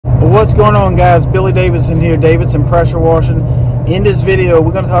What's going on, guys? Billy Davidson here, Davidson Pressure Washing. In this video,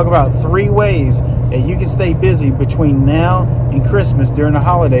 we're going to talk about 3 ways that you can stay busy between now and Christmas during the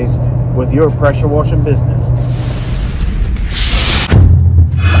holidays with your pressure washing business.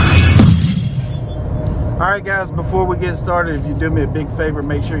 Alright guys, before we get started, if you do me a big favor,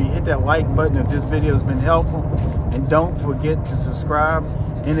 make sure you hit that like button if this video has been helpful, and don't forget to subscribe.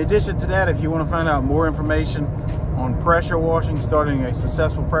 In addition to that, if you want to find out more information on pressure washing, starting a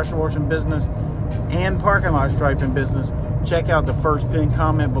successful pressure washing business and parking lot striping business, check out the first pinned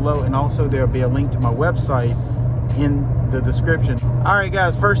comment below, and also there'll be a link to my website in the description. Alright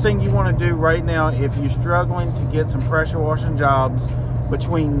guys, first thing you want to do right now, if you're struggling to get some pressure washing jobs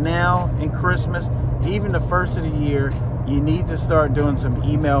between now and Christmas, even the first of the year, you need to start doing some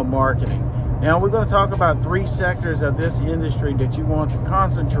email marketing. Now we're going to talk about 3 sectors of this industry that you want to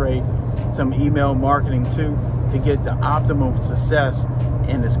concentrate some email marketing to get the optimum success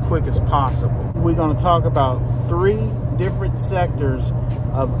and as quick as possible. We're going to talk about 3 different sectors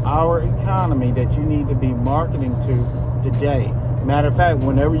of our economy that you need to be marketing to today. Matter of fact,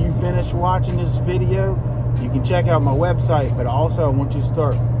 whenever you finish watching this video, you can check out my website, but also I want you to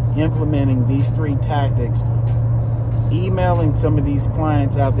start implementing these 3 tactics, emailing some of these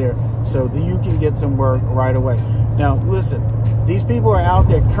clients out there so that you can get some work right away. Now listen, these people are out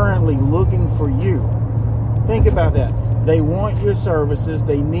there currently looking for you. Think about that. They want your services,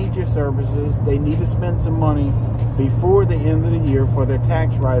 they need your services, they need to spend some money before the end of the year for their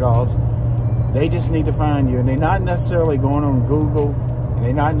tax write-offs. They just need to find you, and they're not necessarily going on Google, and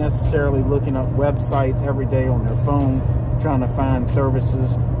they're not necessarily looking up websites every day on their phone trying to find service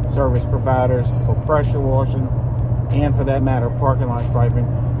providers for pressure washing, and for that matter, parking lot striping.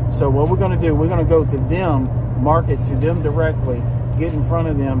 So what we're going to do, we're going to go to them, market to them directly, get in front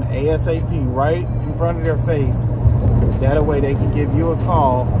of them ASAP, right in front of their face. That way they can give you a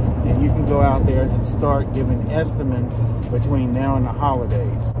call, and you can go out there and start giving estimates between now and the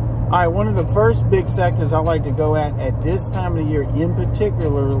holidays. All right, one of the first big sectors I like to go at this time of the year in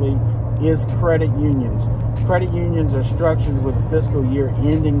particularly is credit unions. Credit unions are structured with a fiscal year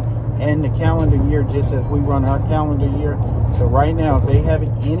ending and the calendar year just as we run our calendar year. So right now, if they have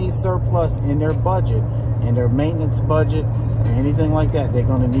any surplus in their budget, in their maintenance budget, or anything like that, they're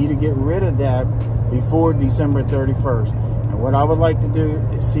going to need to get rid of that before December 31st. And what I would like to do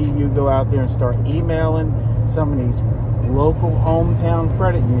is see you go out there and start emailing some of these local hometown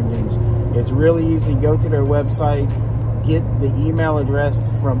credit unions. It's really easy. Go to their website, get the email address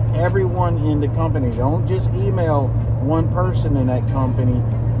from everyone in the company. Don't just email one person in that company.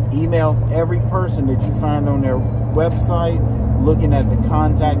 Email every person that you find on their website, looking at the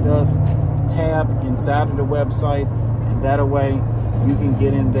Contact Us tab inside of the website, and that way you can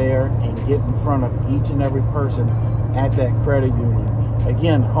get in there and get in front of each and every person at that credit union.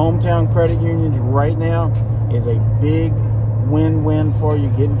 Again, hometown credit unions right now is a big win-win for you.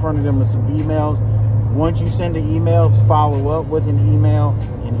 Get in front of them with some emails. Once you send the emails, follow up with an email,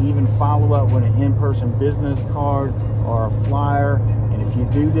 and even follow up with an in-person business card or a flyer. And if you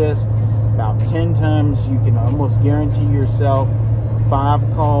do this about 10 times, you can almost guarantee yourself 5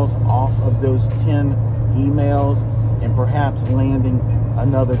 calls off of those 10 emails, and perhaps landing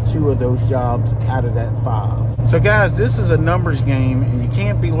another 2 of those jobs out of that 5. So guys, this is a numbers game, and you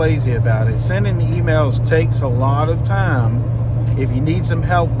can't be lazy about it. Sending emails takes a lot of time. If you need some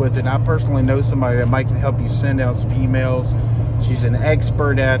help with it, I personally know somebody that might help you send out some emails. She's an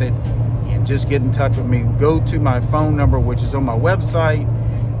expert at it, and just get in touch with me. Go to my phone number, which is on my website,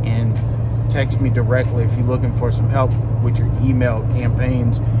 and text me directly if you're looking for some help with your email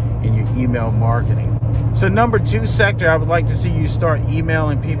campaigns and your email marketing. So number 2 sector I would like to see you start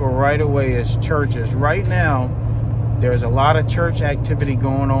emailing people right away is churches. Right now, there's a lot of church activity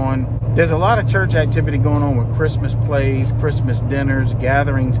going on. There's a lot of church activity going on with Christmas plays, Christmas dinners,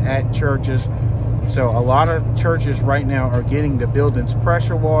 gatherings at churches. So a lot of churches right now are getting the buildings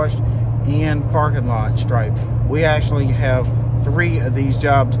pressure washed and parking lot striped. We actually have 3 of these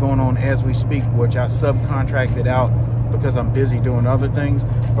jobs going on as we speak, which I subcontracted out because I'm busy doing other things.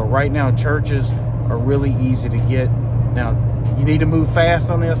 But right now, churches are really easy to get. Now, you need to move fast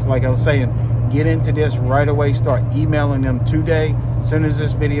on this. Like I was saying, get into this right away. Start emailing them today. As soon as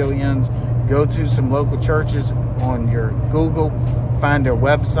this video ends, go to some local churches on your Google, find their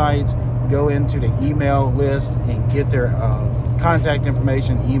websites, go into the email list and get their contact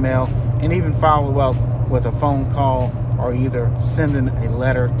information, email, and even follow up with a phone call or either sending a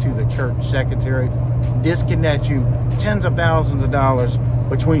letter to the church secretary. This can net you tens of thousands of dollars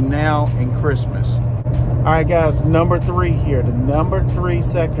between now and Christmas. All right, guys, number 3 here. The number 3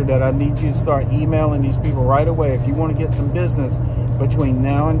 sector that I need you to start emailing these people right away if you want to get some business between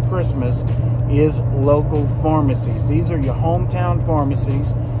now and Christmas is local pharmacies. These are your hometown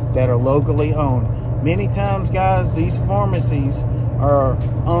pharmacies that are locally owned. Many times, guys, these pharmacies are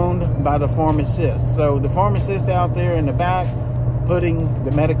owned by the pharmacist. So the pharmacist out there in the back putting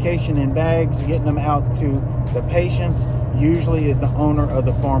the medication in bags, getting them out to the patients, usually is the owner of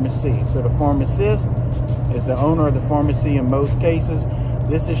the pharmacy. So the pharmacist is the owner of the pharmacy in most cases.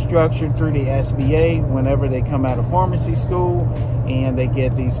 This is structured through the SBA whenever they come out of pharmacy school, and they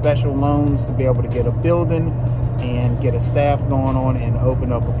get these special loans to be able to get a building and get a staff going on and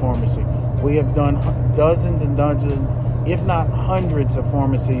open up a pharmacy. We have done dozens and dozens, if not hundreds of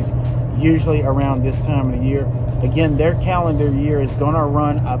pharmacies, usually around this time of the year. Again, their calendar year is going to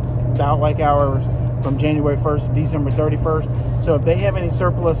run about like ours from January 1st to December 31st. So if they have any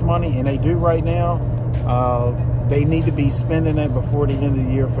surplus money, and they do right now, they need to be spending it before the end of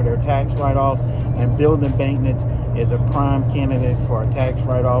the year for their tax write-off, and building maintenance is a prime candidate for a tax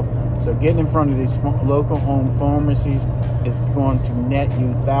write-off. So getting in front of these local owned pharmacies is going to net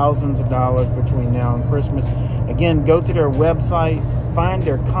you thousands of dollars between now and Christmas. Again, go to their website, find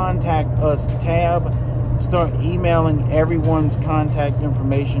their Contact Us tab, start emailing everyone's contact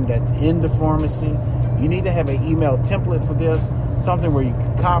information that's in the pharmacy. You need to have an email template for this, something where you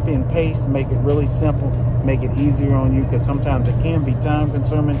can copy and paste, make it really simple, make it easier on you, because sometimes it can be time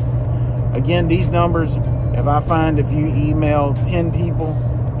consuming. Again, these numbers, if I find if you email 10 people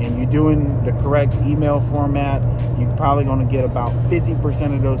and you're doing the correct email format, you're probably going to get about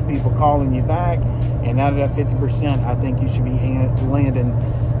 50% of those people calling you back. And out of that 50%, I think you should be landing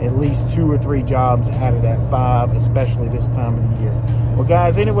at least 2 or 3 jobs out of that 5, especially this time of the year. Well,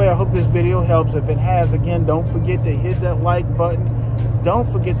 guys, anyway, I hope this video helps. If it has, again, don't forget to hit that like button.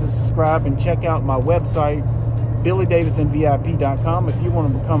 Don't forget to subscribe and check out my website, BillyDavidsonVIP.com, if you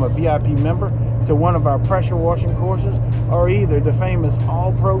want to become a VIP member to one of our pressure washing courses, or either the famous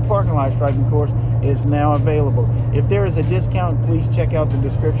All-Pro Parking Lot Striping course is now available. If there is a discount, please check out the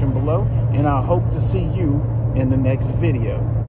description below, and I hope to see you in the next video.